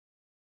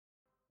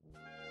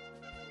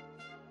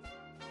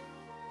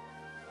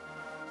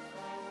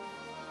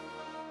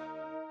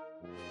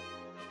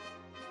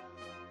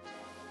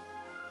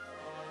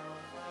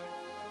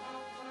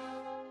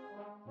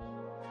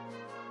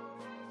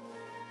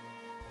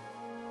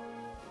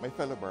My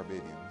fellow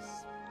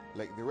Barbadians,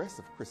 like the rest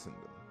of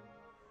Christendom,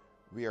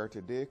 we are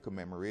today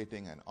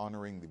commemorating and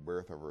honoring the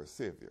birth of our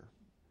Savior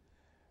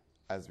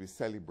as we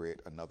celebrate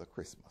another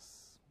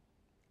Christmas.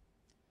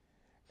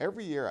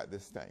 Every year at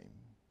this time,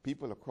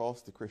 people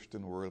across the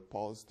Christian world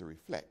pause to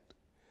reflect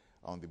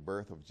on the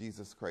birth of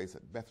Jesus Christ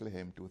at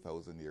Bethlehem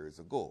 2,000 years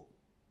ago.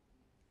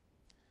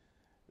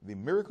 The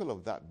miracle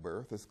of that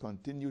birth has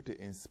continued to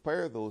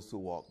inspire those who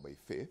walk by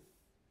faith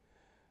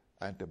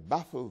and to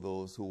baffle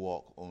those who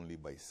walk only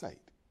by sight.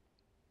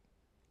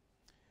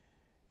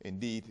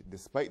 Indeed,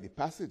 despite the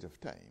passage of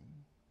time,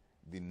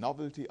 the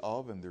novelty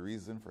of and the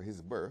reason for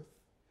his birth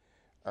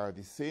are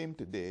the same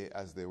today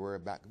as they were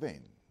back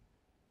then.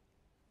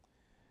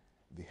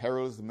 The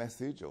herald's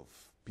message of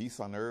peace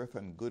on earth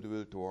and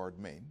goodwill toward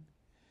men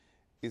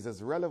is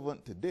as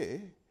relevant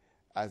today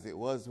as it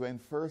was when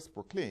first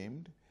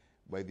proclaimed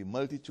by the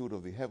multitude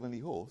of the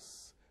heavenly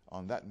hosts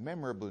on that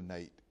memorable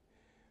night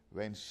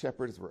when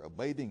shepherds were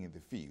abiding in the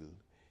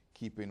field,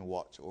 keeping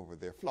watch over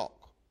their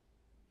flock.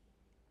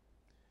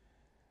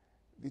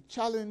 The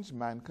challenge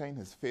mankind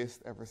has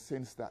faced ever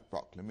since that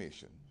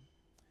proclamation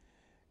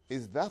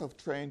is that of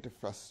trying to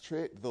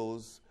frustrate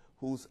those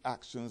whose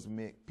actions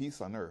make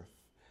peace on earth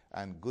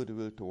and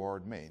goodwill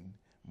toward men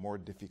more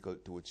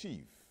difficult to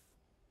achieve.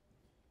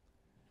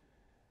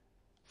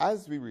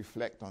 As we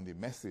reflect on the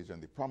message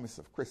and the promise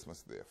of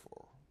Christmas,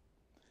 therefore,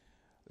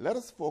 let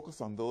us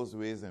focus on those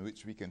ways in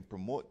which we can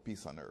promote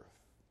peace on earth,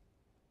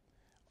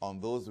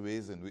 on those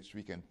ways in which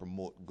we can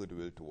promote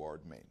goodwill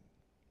toward men.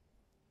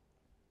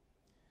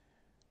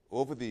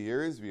 Over the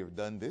years, we have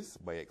done this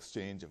by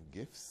exchange of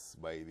gifts,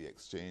 by the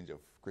exchange of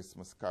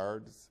Christmas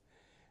cards,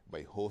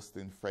 by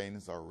hosting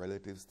friends or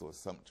relatives to a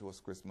sumptuous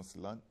Christmas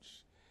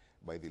lunch,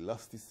 by the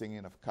lusty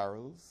singing of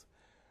carols,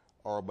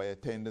 or by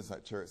attendance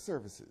at church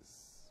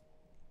services.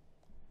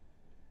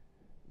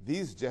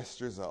 These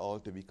gestures are all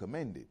to be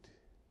commended.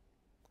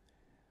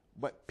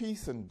 But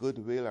peace and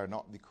goodwill are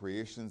not the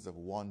creations of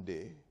one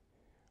day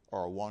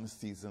or one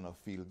season of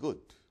feel good.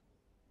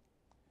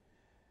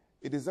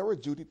 It is our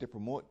duty to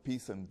promote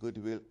peace and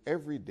goodwill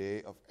every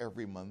day of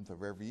every month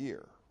of every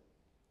year.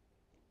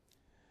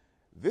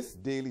 This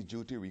daily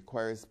duty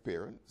requires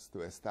parents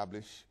to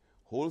establish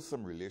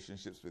wholesome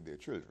relationships with their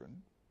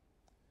children,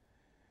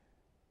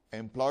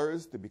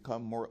 employers to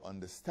become more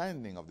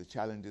understanding of the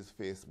challenges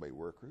faced by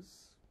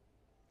workers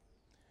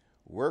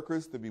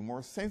to be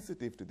more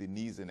sensitive to the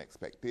needs and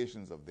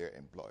expectations of their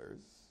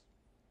employers,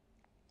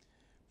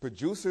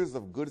 producers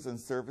of goods and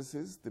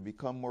services to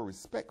become more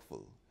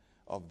respectful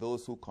of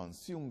those who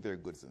consume their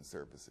goods and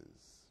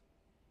services,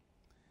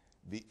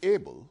 the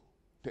able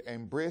to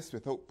embrace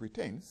without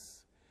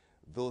pretense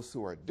those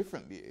who are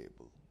differently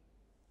able,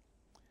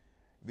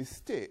 the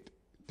state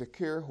to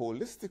care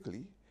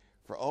holistically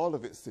for all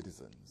of its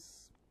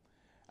citizens,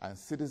 and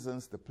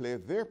citizens to play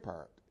their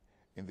part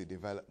in the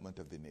development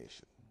of the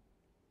nation.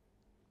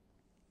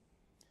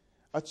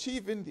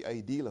 Achieving the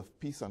ideal of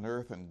peace on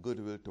earth and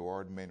goodwill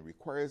toward men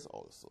requires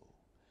also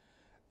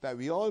that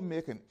we all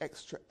make an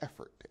extra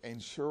effort to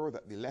ensure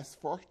that the less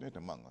fortunate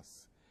among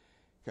us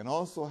can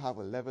also have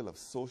a level of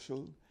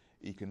social,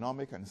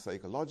 economic, and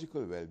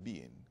psychological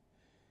well-being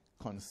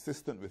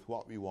consistent with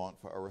what we want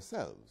for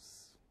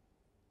ourselves.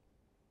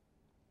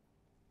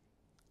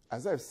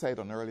 As I've said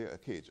on earlier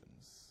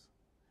occasions,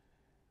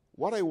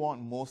 what I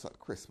want most at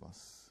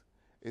Christmas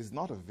is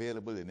not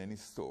available in any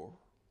store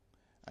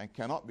and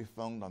cannot be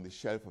found on the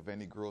shelf of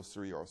any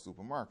grocery or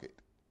supermarket.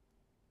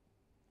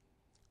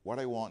 What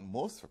I want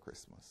most for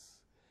Christmas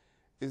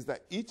is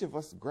that each of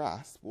us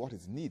grasp what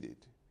is needed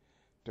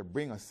to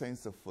bring a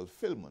sense of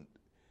fulfillment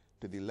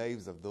to the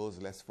lives of those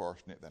less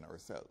fortunate than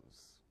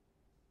ourselves.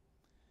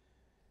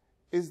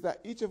 Is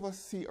that each of us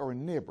see our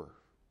neighbor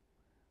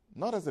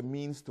not as a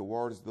means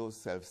towards those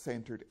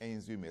self-centered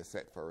ends we may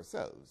set for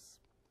ourselves,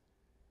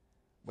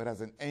 but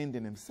as an end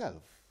in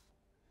himself,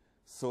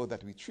 so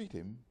that we treat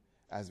him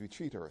as we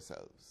treat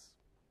ourselves.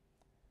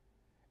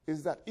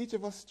 Is that each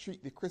of us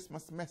treat the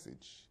Christmas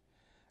message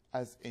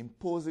as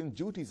imposing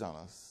duties on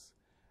us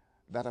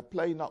that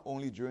apply not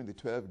only during the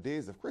 12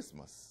 days of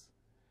Christmas,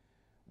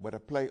 but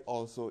apply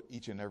also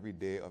each and every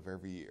day of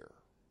every year.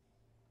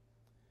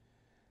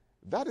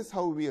 That is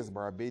how we as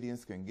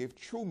Barbadians can give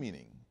true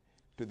meaning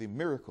to the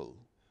miracle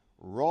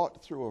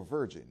wrought through a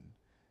virgin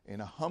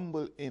in a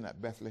humble inn at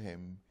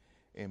Bethlehem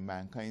in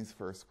mankind's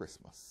first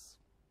Christmas.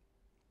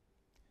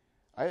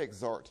 I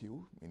exhort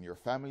you in your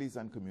families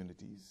and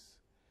communities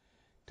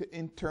to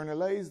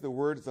internalize the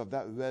words of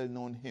that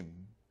well-known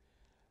hymn,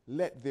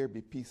 "Let there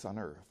be peace on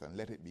earth and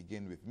let it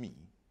begin with me,"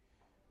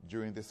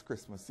 during this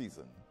Christmas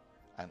season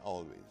and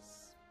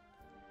always.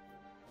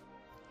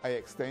 I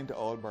extend to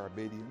all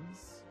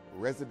Barbadians,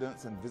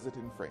 residents and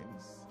visiting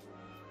friends,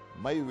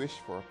 my wish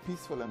for a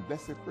peaceful and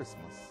blessed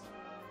Christmas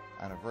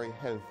and a very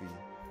healthy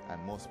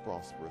and most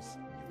prosperous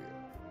New Year.